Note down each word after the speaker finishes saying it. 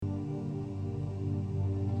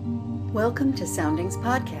Welcome to Soundings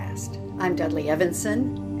Podcast. I'm Dudley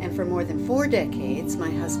Evanson, and for more than 4 decades, my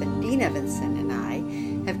husband Dean Evanson and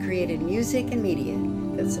I have created music and media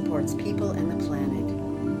that supports people and the planet.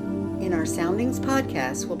 In our Soundings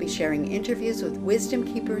Podcast, we'll be sharing interviews with wisdom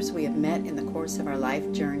keepers we have met in the course of our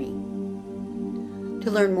life journey.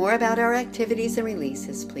 To learn more about our activities and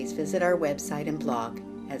releases, please visit our website and blog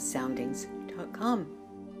at soundings.com.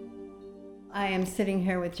 I am sitting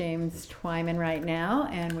here with James Twyman right now,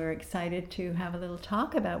 and we're excited to have a little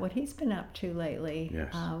talk about what he's been up to lately.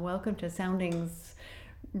 Yes. Welcome to Soundings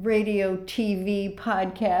Radio, TV,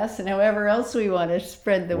 podcast, and however else we want to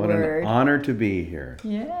spread the word. What an honor to be here.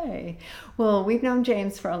 Yay. Well, we've known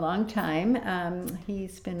James for a long time.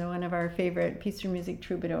 He's been one of our favorite piece of music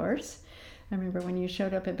troubadours. I remember when you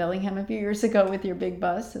showed up at Bellingham a few years ago with your big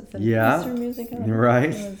bus. It said piece of music on it. Right.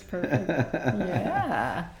 It was perfect.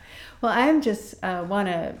 Yeah. Well, I just want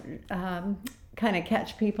to kind of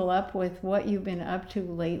catch people up with what you've been up to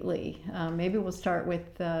lately. Maybe we'll start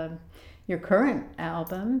with your current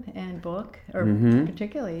album and book, or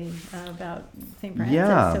particularly about St. Francis.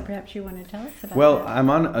 Yeah. So perhaps you want to tell us about that. Well, I'm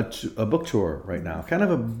on a book tour right now, kind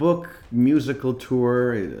of a book musical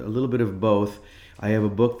tour, a little bit of both. I have a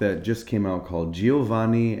book that just came out called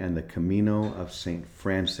Giovanni and the Camino of St.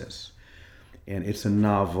 Francis. And it's a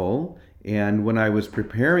novel. And when I was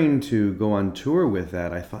preparing to go on tour with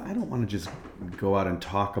that, I thought, I don't want to just go out and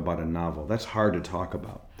talk about a novel. That's hard to talk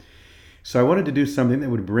about. So I wanted to do something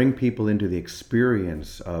that would bring people into the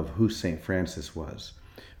experience of who St. Francis was.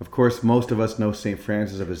 Of course, most of us know St.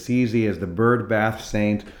 Francis of Assisi as the bird bath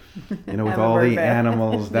saint, with all the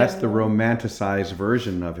animals. That's the romanticized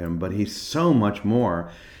version of him, but he's so much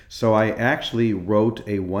more. So I actually wrote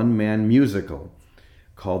a one-man musical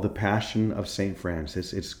called The Passion of St.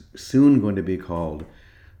 Francis. It's soon going to be called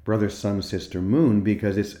Brother, Sun, Sister, Moon,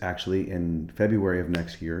 because it's actually in February of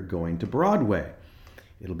next year going to Broadway.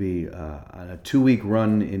 It'll be a 2-week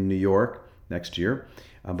run in New York next year.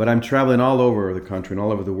 But I'm traveling all over the country and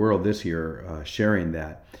all over the world this year sharing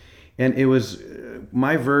that. And it was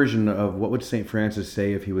my version of what would St. Francis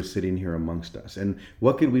say if he was sitting here amongst us. And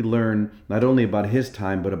what could we learn not only about his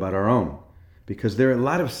time, but about our own? Because there are a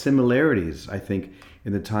lot of similarities, I think,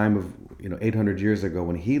 in the time of 800 years ago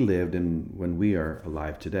when he lived and when we are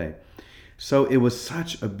alive today. So it was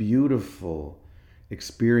such a beautiful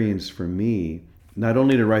experience for me, not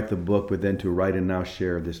only to write the book, but then to write and now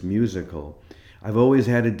share this musical. I've always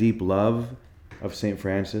had a deep love of St.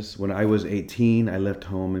 Francis. When I was 18, I left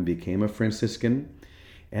home and became a Franciscan.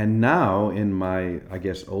 And now in my,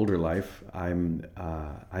 older life,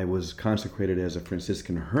 I was consecrated as a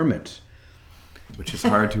Franciscan hermit, which is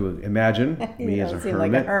hard to imagine, me as a hermit.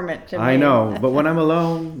 Like a hermit to me. I know, but when I'm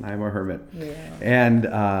alone, I'm a hermit.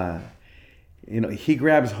 Yeah. And, he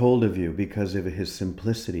grabs hold of you because of his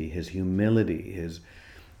simplicity, his humility,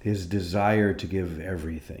 his desire to give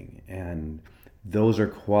everything. And those are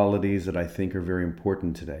qualities that I think are very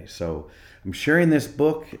important today. So I'm sharing this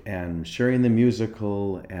book and sharing the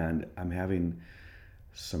musical, and I'm having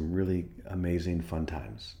some really amazing fun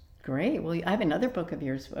times. Great. Well, I have another book of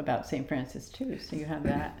yours about St. Francis too, so you have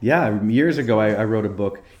that. Yeah, years ago I wrote a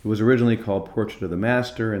book. It was originally called Portrait of the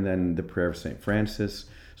Master, and then The Prayer of St. Francis.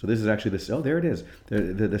 So this is actually there it is,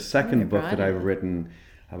 the second book that I've written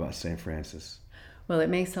about St. Francis. Well, it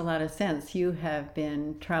makes a lot of sense. You have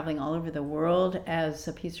been traveling all over the world as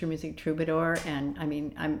a piece of music troubadour, and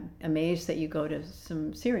I'm amazed that you go to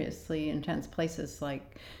some seriously intense places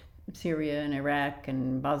like Syria and Iraq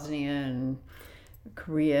and Bosnia and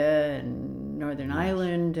Korea and Northern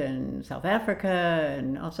Ireland and South Africa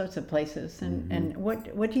and all sorts of places. And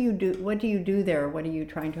what do you do? What do you do there? What are you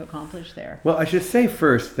trying to accomplish there? Well, I should say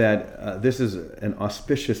first that this is an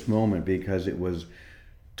auspicious moment because it was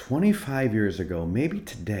 25 years ago, maybe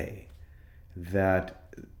today, that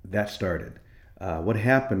started. What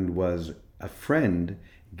happened was a friend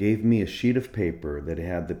gave me a sheet of paper that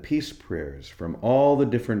had the peace prayers from all the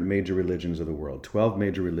different major religions of the world, 12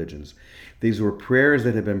 major religions. These were prayers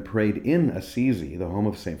that had been prayed in Assisi, the home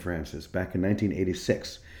of St. Francis, back in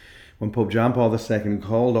 1986, when Pope John Paul II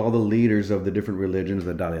called all the leaders of the different religions,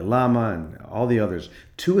 the Dalai Lama and all the others,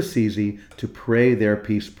 to Assisi to pray their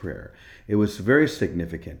peace prayer. It was very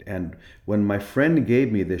significant. And when my friend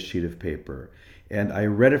gave me this sheet of paper, and I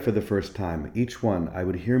read it for the first time, each one, I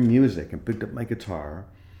would hear music and picked up my guitar.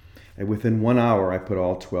 And within 1 hour, I put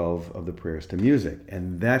all 12 of the prayers to music.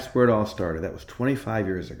 And that's where it all started. That was 25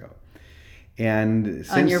 years ago. And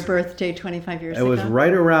since on your birthday 25 years ago? It was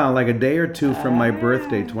right around like a day or two from my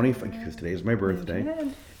birthday, 25, because today is my birthday.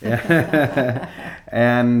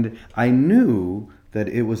 And I knew that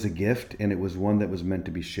it was a gift and it was one that was meant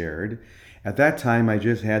to be shared. At that time, I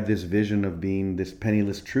just had this vision of being this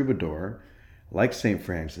penniless troubadour like St.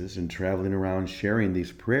 Francis and traveling around sharing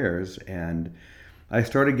these prayers. And I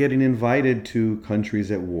started getting invited to countries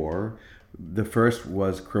at war. The first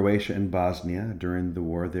was Croatia and Bosnia during the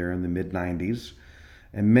war there in the mid-90s,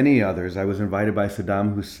 and many others. I was invited by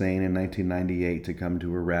Saddam Hussein in 1998 to come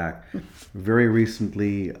to Iraq. Very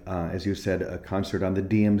recently, as you said, a concert on the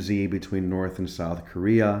DMZ between North and South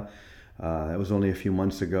Korea. That was only a few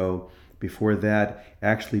months ago. Before that,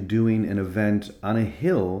 actually doing an event on a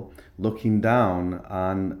hill looking down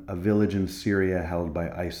on a village in Syria held by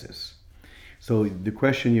ISIS. So the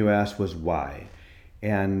question you asked was why?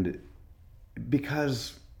 And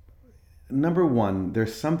because, number one,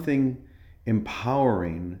 there's something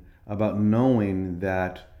empowering about knowing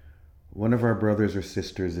that one of our brothers or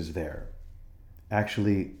sisters is there,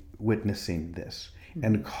 actually witnessing this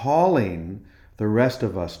and calling the rest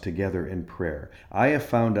of us together in prayer. I have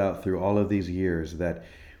found out through all of these years that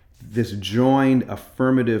this joined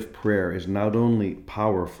affirmative prayer is not only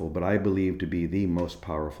powerful, but I believe to be the most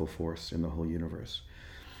powerful force in the whole universe.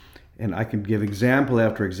 And I can give example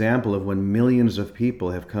after example of when millions of people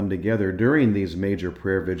have come together during these major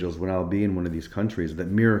prayer vigils when I'll be in one of these countries, that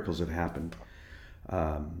miracles have happened.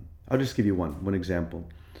 I'll just give you one example.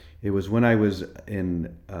 It was when I was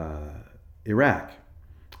in Iraq,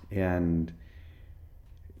 and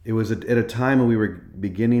it was at a time when we were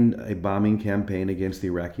beginning a bombing campaign against the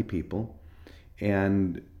Iraqi people.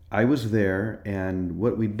 And I was there, and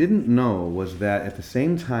what we didn't know was that at the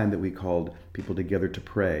same time that we called people together to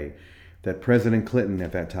pray, that President Clinton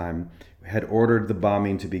at that time had ordered the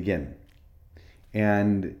bombing to begin.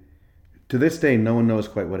 And to this day, no one knows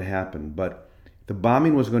quite what happened, but the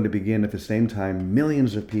bombing was going to begin at the same time.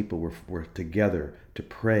 Millions of people were together to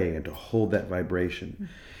pray and to hold that vibration.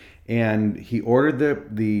 And he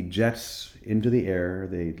ordered the jets into the air.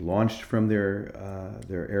 They launched from their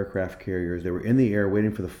aircraft carriers. They were in the air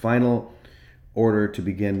waiting for the final order to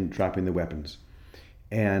begin dropping the weapons.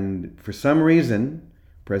 And for some reason,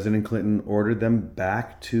 President Clinton ordered them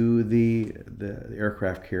back to the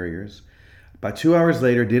aircraft carriers. About 2 hours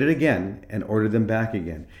later, did it again and ordered them back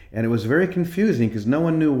again. And it was very confusing because no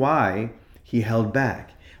one knew why he held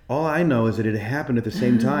back. All I know is that it happened at the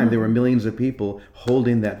same time. There were millions of people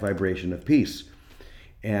holding that vibration of peace.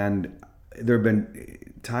 And there have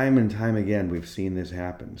been time and time again we've seen this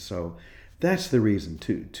happen. So that's the reason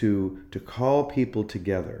to call people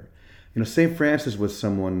together. You know, St. Francis was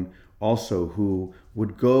someone also who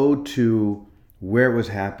would go to where it was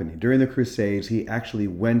happening. During the Crusades, he actually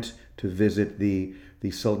went to visit the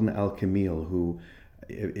Sultan al-Kamil, who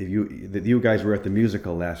you guys were at the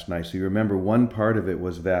musical last night, so you remember one part of it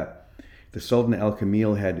was that the Sultan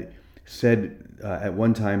al-Kamil had said at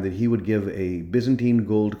one time that he would give a Byzantine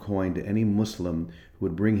gold coin to any Muslim who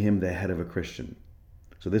would bring him the head of a Christian.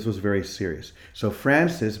 So this was very serious. So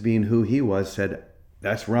Francis, being who he was, said,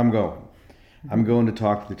 that's where I'm going. I'm going to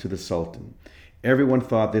talk to the Sultan. Everyone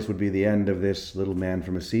thought this would be the end of this little man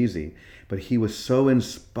from Assisi, but he was so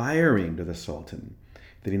inspiring to the Sultan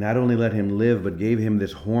that he not only let him live, but gave him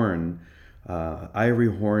this horn,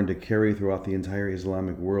 ivory horn, to carry throughout the entire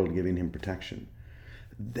Islamic world, giving him protection.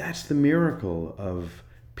 That's the miracle of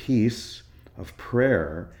peace, of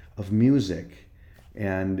prayer, of music.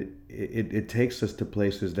 And it takes us to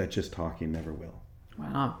places that just talking never will.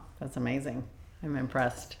 Wow, that's amazing. I'm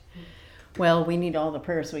impressed. Well, we need all the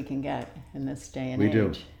prayers we can get in this day and age. We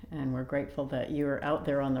do. And we're grateful that you're out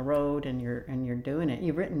there on the road and you're doing it.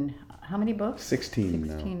 You've written how many books? 16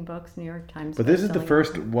 now. Books, New York Times. But this is the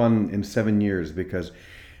first one in 7 years, because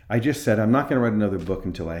I just said I'm not going to write another book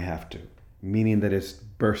until I have to, meaning that it's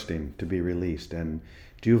bursting to be released. And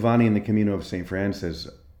Giovanni and the Camino of St. Francis,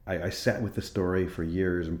 I sat with the story for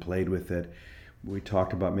years and played with it. We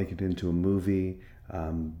talked about making it into a movie,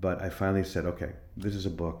 but I finally said, okay, this is a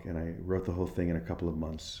book, and I wrote the whole thing in a couple of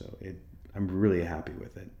months. So I'm really happy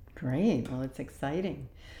with it. Great. Well, it's exciting.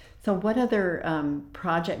 So what other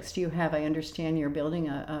projects do you have? I understand you're building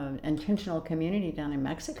an intentional community down in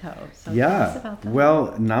Mexico. So tell us about that.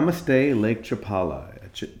 Well, Namaste Lake Chapala.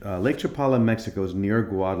 Lake Chapala, Mexico is near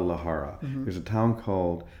Guadalajara. Mm-hmm. There's a town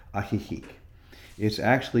called Ajijic. It's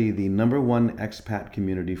actually the #1 expat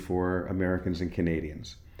community for Americans and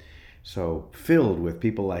Canadians. So filled with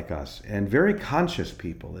people like us and very conscious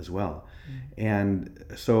people as well. Mm-hmm. And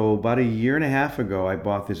so about a year and a half ago, I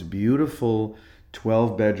bought this beautiful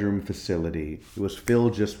 12-bedroom facility. It was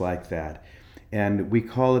filled just like that. And we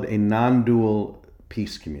call it a non-dual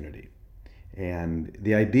peace community. And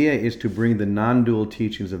the idea is to bring the non-dual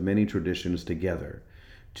teachings of many traditions together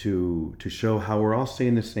to show how we're all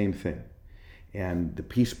saying the same thing. and the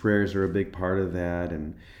peace prayers are a big part of that.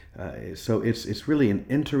 And so it's really an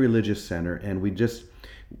interreligious center, and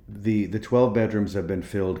the 12 bedrooms have been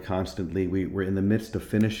filled constantly. We're in the midst of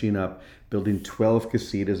finishing up building 12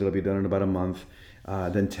 casitas. It'll be done in about a month,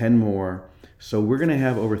 then 10 more. So we're going to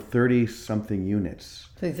have over 30 something units.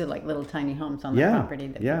 So these are like little tiny homes on the property.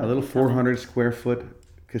 That little 400 square foot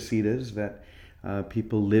casitas that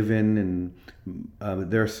people live in, and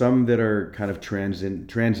there are some that are kind of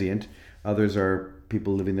transient. Others are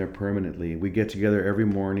people living there permanently. We get together every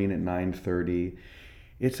morning at 9:30.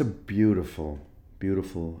 It's a beautiful,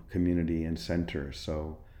 beautiful community and center.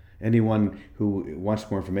 So anyone who wants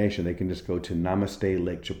more information, they can just go to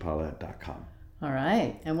namaste.lakechapala.com. All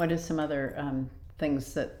right. And what are some other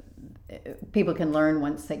things that people can learn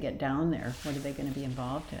once they get down there? What are they going to be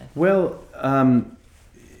involved in? Well,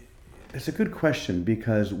 it's a good question,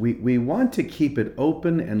 because we want to keep it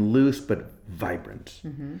open and loose but vibrant.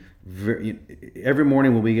 Every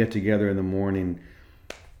morning when we get together in the morning,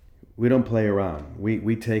 we don't play around.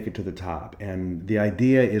 We take it to the top. And the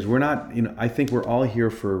idea is we're not, I think we're all here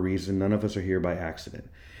for a reason. None of us are here by accident.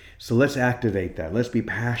 So let's activate that. Let's be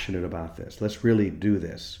passionate about this. Let's really do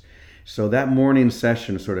this. So that morning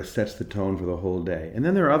session sort of sets the tone for the whole day. And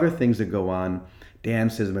then there are other things that go on,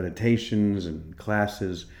 dances, meditations, and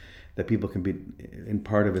classes that people can be in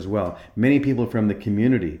part of as well. Many people from the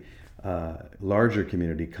community, larger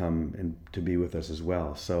community, come in to be with us as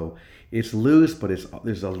well. So it's loose, but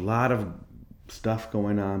there's a lot of stuff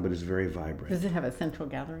going on, but it's very vibrant. Does it have a central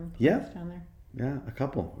gathering place down there? Yeah, a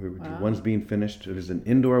couple. Wow. One's being finished. There's an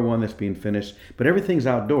indoor one that's being finished, but everything's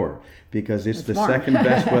outdoor because it's the warm. Second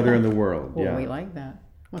best weather in the world. Well, yeah. we like that.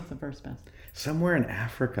 What's the first best? Somewhere in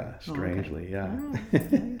Africa, strangely, All yeah.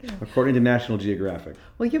 According to National Geographic.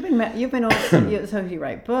 Well, you've been also, so you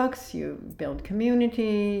write books, you build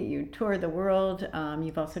community, you tour the world.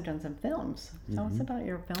 You've also done some films. Tell us about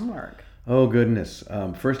your film work. Oh goodness!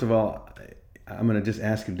 First of all, I'm going to just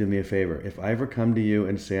ask you to do me a favor. If I ever come to you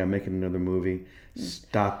and say I'm making another movie,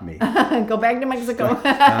 stop me. Go back to Mexico.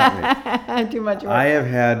 Stop me. Too much work. I have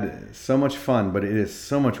had so much fun, but it is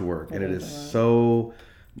so much work, and it is so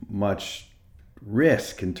much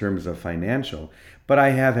risk in terms of financial. But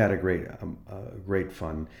I have had a great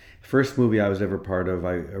fun. First movie I was ever part of,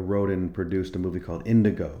 I wrote and produced a movie called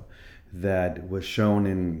Indigo that was shown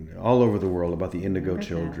in all over the world about the indigo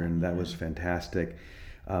children. That was fantastic.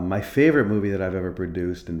 My favorite movie that I've ever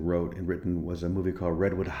produced and wrote and written was a movie called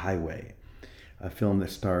Redwood Highway, a film that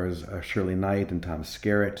stars Shirley Knight and Tom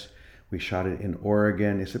Skerritt. We shot it in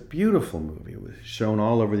Oregon. It's a beautiful movie. It was shown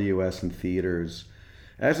all over the U.S. in theaters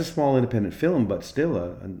as a small independent film, but still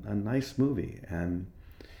a nice movie. And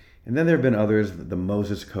then there have been others. The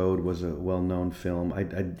Moses Code was a well-known film.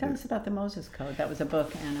 Tell us about the Moses Code. That was a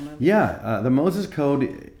book and a movie. Yeah, the Moses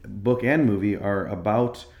Code book and movie are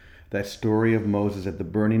about that story of Moses at the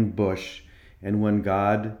burning bush, and when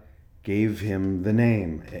God gave him the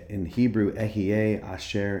name, in Hebrew, Ehyeh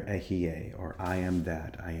Asher Ehyeh, or I am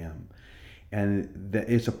that I am. And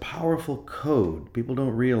it's a powerful code. People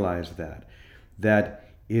don't realize that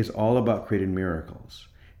is all about creating miracles.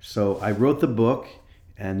 So I wrote the book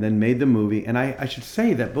and then made the movie. And I should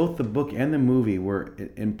say that both the book and the movie were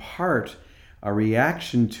in part a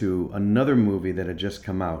reaction to another movie that had just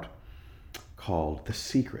come out called The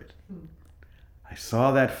Secret. I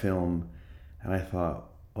saw that film and I thought,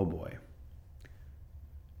 oh boy,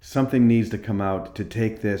 something needs to come out to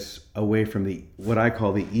take this away from what I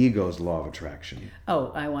call the ego's law of attraction.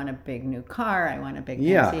 Oh, I want a big new car. I want a big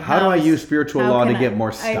fancy house. How do I use spiritual law to get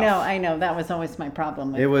more stuff? I know. That was always my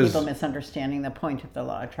problem with people misunderstanding the point of the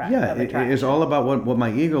law of attraction. Yeah, it's all about what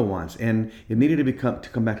my ego wants, and it needed to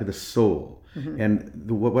come back to the soul. Mm-hmm.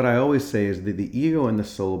 And what I always say is that the ego and the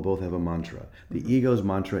soul both have a mantra. The ego's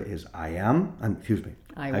mantra is I am.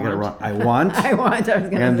 I got it wrong. I want. I was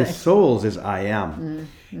going to say. And the soul's is I am.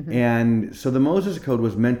 Mm-hmm. And so the Moses Code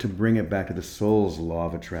was meant to bring it back to the soul's law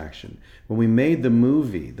of attraction. When we made the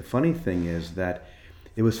movie, the funny thing is that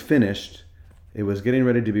it was finished. It was getting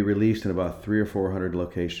ready to be released in about 300 or 400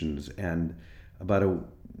 locations. And about a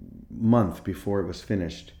month before it was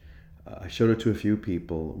finished, I showed it to a few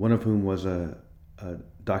people, one of whom was a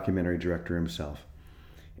documentary director himself.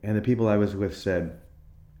 And the people I was with said,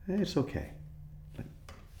 it's okay.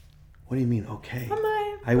 What do you mean, okay?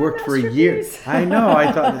 I worked for a year. I know.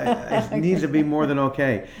 I thought it needs to be more than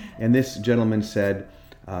okay. And this gentleman said,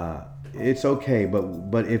 it's okay,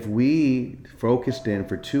 but if we focused in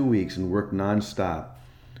for 2 weeks and worked nonstop,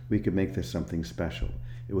 we could make this something special.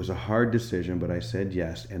 It was a hard decision, but I said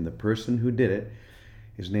yes. And the person who did it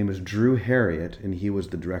His name is Drew Harriet, and he was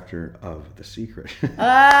the director of The Secret.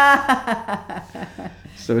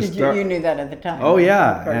 So you knew that at the time. Oh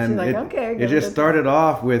yeah, of course. and You're like, okay, it just started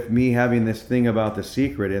off with me having this thing about The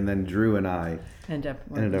Secret, and then Drew and I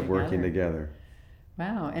ended up working together.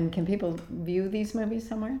 Wow, and can people view these movies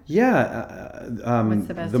somewhere? Yeah, What's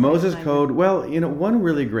the best the Moses Code. Well, one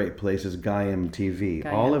really great place is Gaiam TV.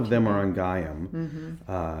 All of them are on Gaiam,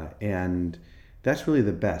 and that's really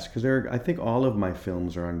the best because I think all of my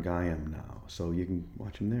films are on Gaiam now, so you can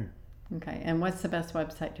watch them there. Okay, and what's the best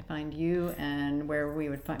website to find you, and where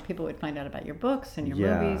people would find out about your books and your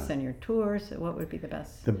movies and your tours? What would be the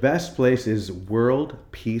best? The best place is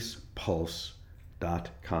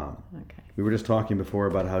worldpeacepulse.com. Okay. We were just talking before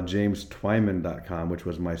about how jamestwyman.com, which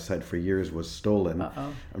was my site for years, was stolen.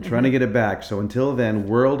 Uh-oh. I'm trying to get it back. So until then,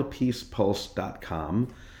 worldpeacepulse.com.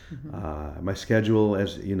 My schedule,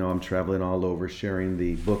 as you know, I'm traveling all over sharing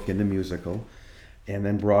the book and the musical. And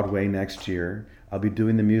then Broadway next year. I'll be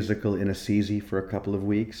doing the musical in Assisi for a couple of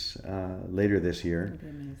weeks later this year. That'd be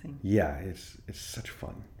amazing. Yeah, it's such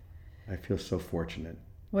fun. I feel so fortunate.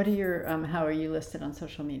 What are your, how are you listed on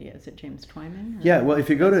social media? Is it James Twyman? Yeah, well, if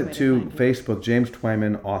you go to Facebook, James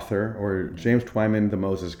Twyman Author, or James Twyman The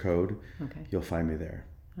Moses Code, you'll find me there.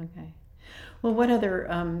 Okay. Well, what other,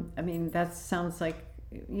 that sounds like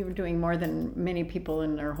you were doing more than many people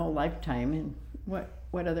in their whole lifetime. And what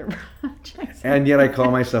other projects? And yet I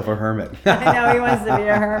call myself a hermit. I know, he wants to be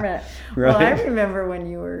a hermit. Right. Well, I remember when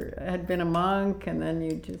you had been a monk, and then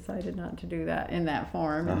you decided not to do that in that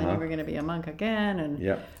form, and then you were going to be a monk again.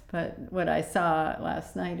 And but what I saw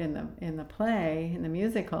last night in the play, in the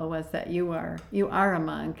musical, was that you are a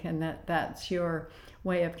monk, and that's your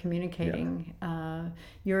way of communicating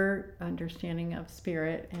your understanding of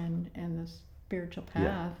spirit and the spiritual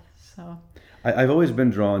path. So I've always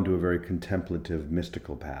been drawn to a very contemplative,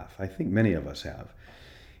 mystical path. I think many of us have.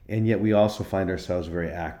 And yet we also find ourselves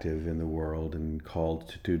very active in the world and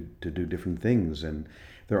called to do different things. And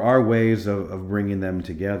there are ways of bringing them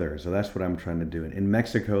together. So that's what I'm trying to do. In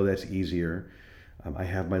Mexico, that's easier. I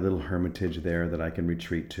have my little hermitage there that I can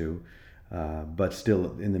retreat to, but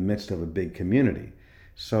still in the midst of a big community.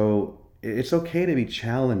 So it's okay to be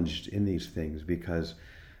challenged in these things because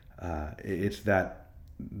it's that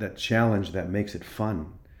challenge that makes it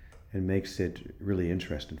fun and makes it really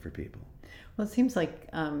interesting for people. Well, it seems like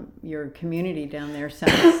your community down there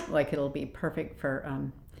sounds like it'll be perfect for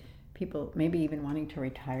people maybe even wanting to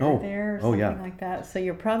retire there or something like that. So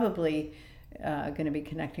you're probably going to be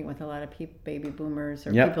connecting with a lot of baby boomers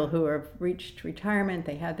or people who have reached retirement.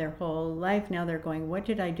 They had their whole life. Now they're going, what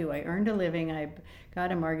did I do? I earned a living. I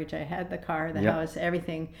got a mortgage. I had the car, the house,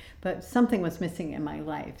 everything. But something was missing in my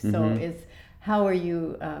life. So how are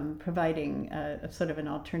you providing a sort of an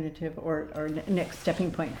alternative or next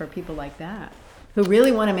stepping point for people like that who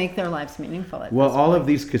really want to make their lives meaningful? Well, all of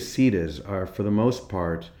these casitas are, for the most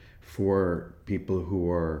part, for people who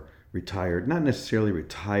are retired. Not necessarily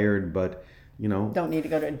retired, but, don't need to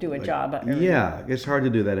go to do a job. Yeah, it's hard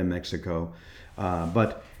to do that in Mexico.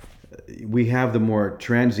 But we have the more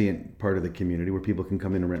transient part of the community where people can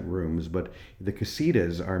come in and rent rooms, but the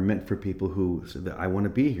casitas are meant for people who say, I want to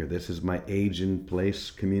be here. This is my age and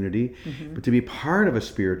place community. But to be part of a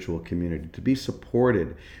spiritual community, to be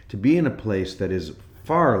supported, to be in a place that is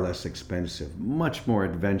far less expensive, much more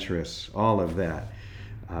adventurous, all of that.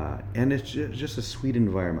 And it's just a sweet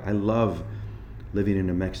environment. I love living in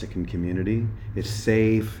a Mexican community. It's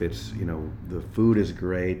safe. It's, the food is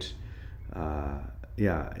great.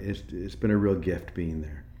 It's been a real gift being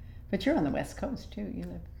there. But you're on the West Coast too. You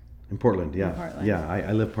live in Portland. Yeah, in Portland. Yeah.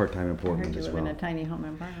 I live part-time in Portland as well. I heard you live in a tiny home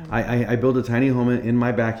in Portland. I built a tiny home in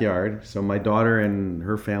my backyard, so my daughter and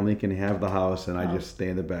her family can have the house, and I just stay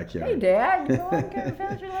in the backyard. Hey, Dad,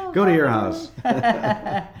 go to your house.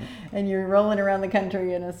 And you're rolling around the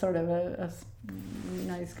country in a sort of a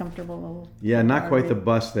nice, comfortable little. Yeah, not quite the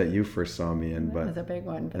bus that you first saw me in, but that was a big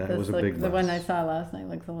one. But that was a big bus. The one I saw last night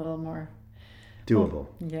looks a little more doable.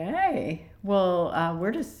 Yay! Well,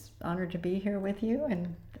 we're just honored to be here with you,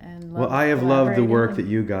 and I have loved the work that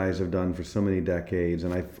you guys have done for so many decades,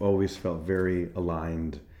 and I've always felt very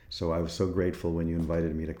aligned. So I was so grateful when you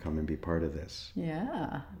invited me to come and be part of this.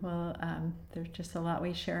 Yeah, well, there's just a lot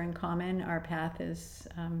we share in common. Our path is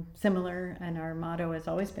similar, and our motto has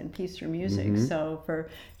always been peace through music. So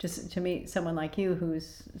to meet someone like you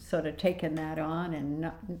who's sort of taken that on,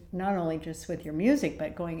 and not only just with your music,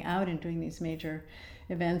 but going out and doing these major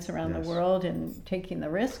events around the world and taking the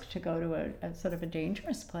risk to go to a sort of a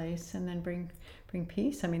dangerous place and then bring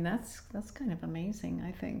peace. I mean, that's kind of amazing,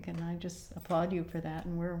 I think, and I just applaud you for that,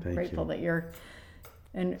 and we're grateful that you're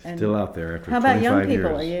And Still out there after how about 25 young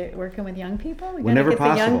people? years. Are you working with young people? We Whenever gotta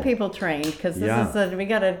get the young possible. people trained because we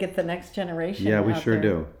got to get the next generation. Yeah, we out sure there.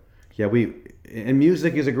 do. Yeah, and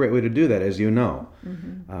music is a great way to do that, as you know.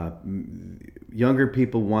 Younger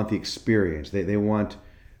people want the experience. They want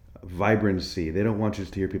vibrancy. They don't want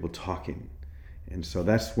just to hear people talking. And so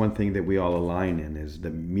that's one thing that we all align in, is the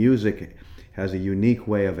music has a unique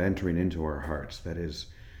way of entering into our hearts that is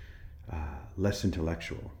less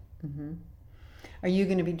intellectual. Are you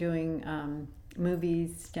going to be doing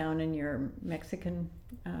movies down in your Mexican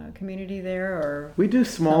community there, or We do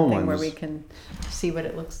small something ones. where we can see what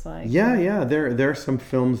it looks like? Yeah. There are some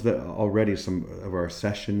films that already, some of our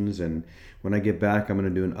sessions, and when I get back, I'm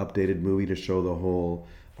going to do an updated movie to show the whole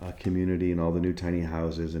community and all the new tiny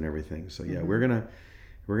houses and everything. So yeah, we're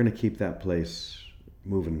gonna keep that place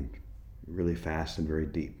moving really fast and very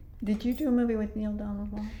deep. Did you do a movie with Neil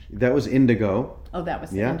Donald Walsh? That was Indigo. Oh, that was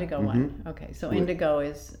the Yeah, Indigo one. Okay, so Indigo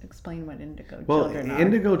is, explain what Indigo Well, children are.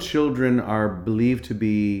 indigo children are believed to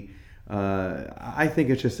be, I think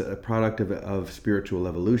it's just a product of spiritual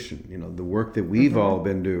evolution. You know, the work that we've all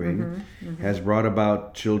been doing has brought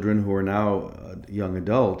about children who are now young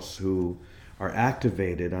adults who are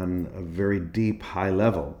activated on a very deep, high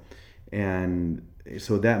level. And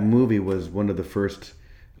so that movie was one of the first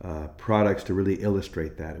products to really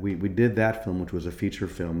illustrate that. We did that film, which was a feature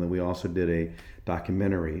film. Then we also did a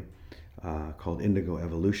documentary called Indigo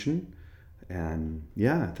Evolution. And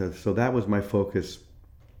yeah, so that was my focus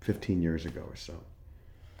 15 years ago or so.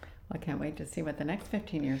 I can't wait to see what the next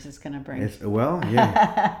 15 years is going to bring.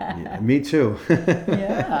 Yeah, me too.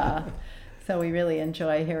 Yeah. So we really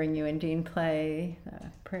enjoy hearing you and Dean play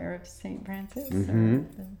Prayer of St. Francis.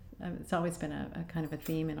 It's always been a kind of a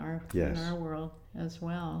theme in our world as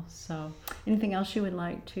well. So anything else you would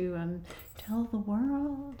like to tell the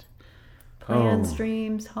world? Plans,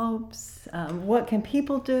 dreams, hopes. What can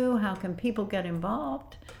people do? How can people get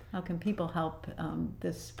involved? How can people help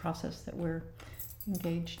this process that we're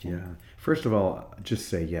engaged in? Yeah. First of all, just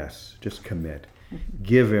say yes. Just commit.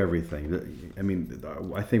 Give everything. I mean,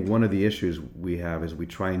 I think one of the issues we have is we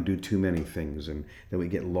try and do too many things and then we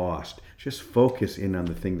get lost. Just focus in on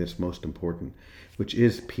the thing that's most important, which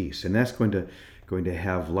is peace. And that's going to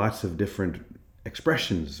have lots of different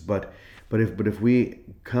expressions. But if we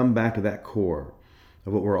come back to that core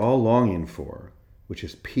of what we're all longing for, which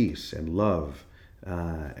is peace and love,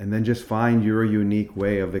 and then just find your unique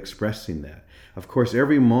way of expressing that. Of course,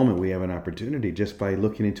 every moment we have an opportunity just by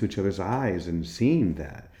looking into each other's eyes and seeing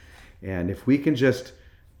that. And if we can just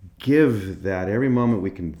give that every moment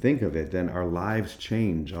we can think of it, then our lives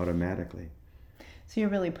change automatically. So you're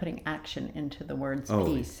really putting action into the words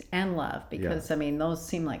peace and love, because I mean, those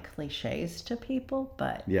seem like cliches to people,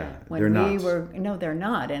 but they're not. No, they're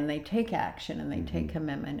not. And they take action and they take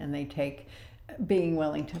commitment and they take being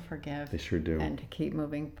willing to forgive. They sure do. And to keep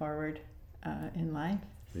moving forward in life.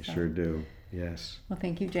 They sure do. Yes. Well,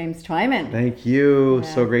 thank you, James Twyman. Thank you.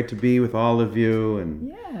 Yeah. So great to be with all of you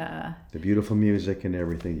and the beautiful music and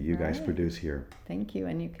everything that you guys produce here. Thank you.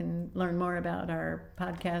 And you can learn more about our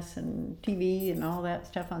podcasts and TV and all that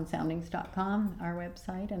stuff on soundings.com, our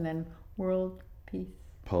website, and then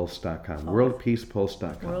worldpeacepulse.com.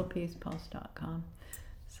 Worldpeacepulse.com. Worldpeacepulse.com.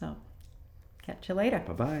 So, catch you later.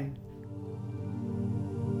 Bye-bye.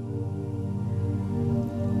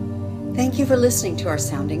 Thank you for listening to our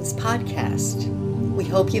Soundings podcast. We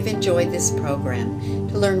hope you've enjoyed this program.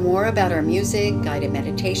 To learn more about our music, guided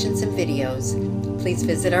meditations, and videos, please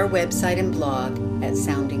visit our website and blog at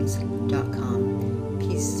soundings.com.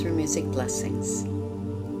 Peace through music blessings.